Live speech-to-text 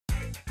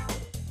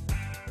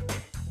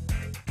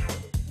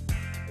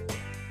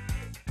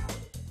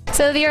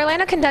So the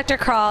Orlando Conductor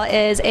Crawl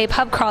is a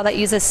pub crawl that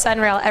uses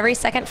Sunrail every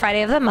second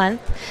Friday of the month.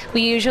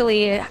 We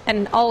usually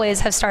and always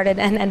have started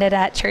and ended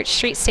at Church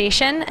Street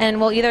Station, and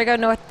we'll either go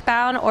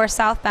northbound or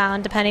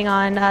southbound depending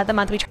on the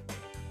month we try.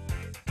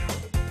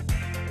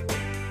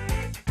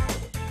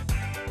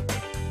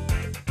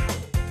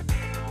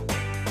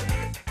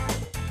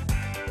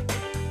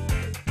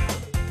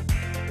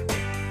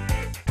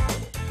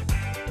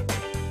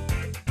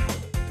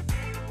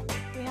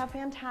 We have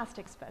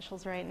fantastic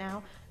specials right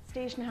now.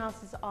 Station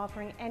House is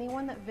offering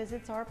anyone that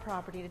visits our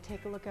property to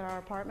take a look at our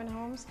apartment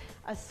homes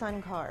a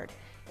Sun card.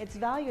 It's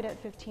valued at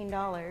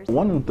 $15.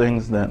 One of the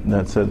things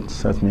that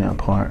sets me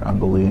apart, I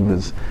believe,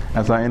 is,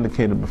 as I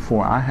indicated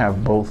before, I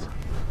have both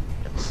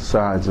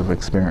sides of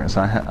experience.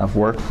 I've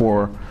worked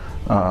for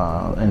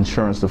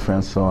insurance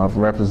defense, so I've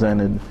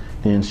represented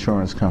the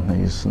insurance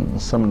companies,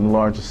 and some of the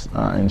largest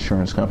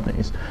insurance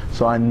companies.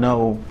 So I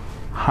know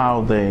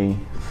how they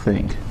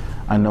think.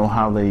 I know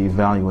how they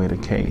evaluate a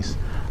case.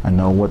 I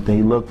know what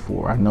they look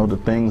for. I know the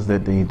things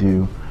that they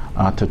do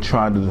to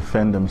try to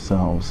defend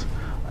themselves.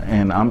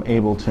 And I'm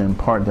able to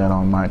impart that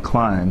on my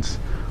clients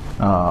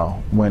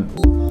when...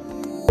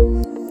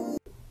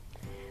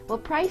 Well,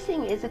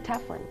 pricing is a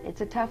tough one. It's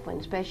a tough one,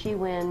 especially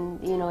when,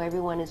 you know,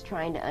 everyone is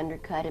trying to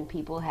undercut and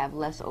people have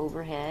less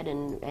overhead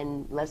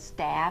and less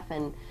staff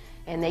and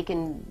they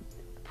can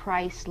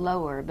price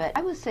lower. But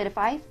I would say if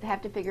I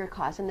have to figure a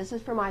cost, and this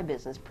is for my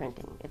business,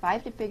 printing, if I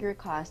have to figure a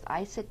cost,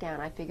 I sit down,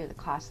 I figure the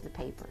cost of the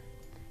paper.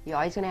 You're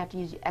always going to have to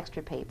use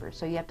extra paper,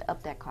 so you have to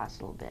up that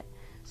cost a little bit.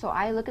 So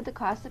I look at the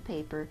cost of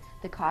paper,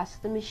 the cost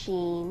of the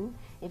machine.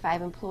 If I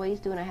have employees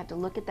doing, I have to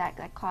look at that.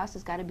 That cost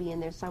has got to be in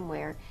there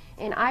somewhere.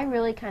 And I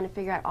really kind of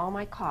figure out all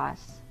my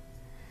costs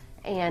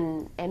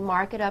and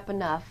mark it up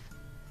enough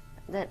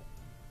that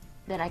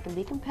I can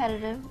be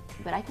competitive,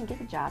 but I can get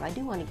the job. I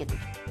do want to get the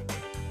job.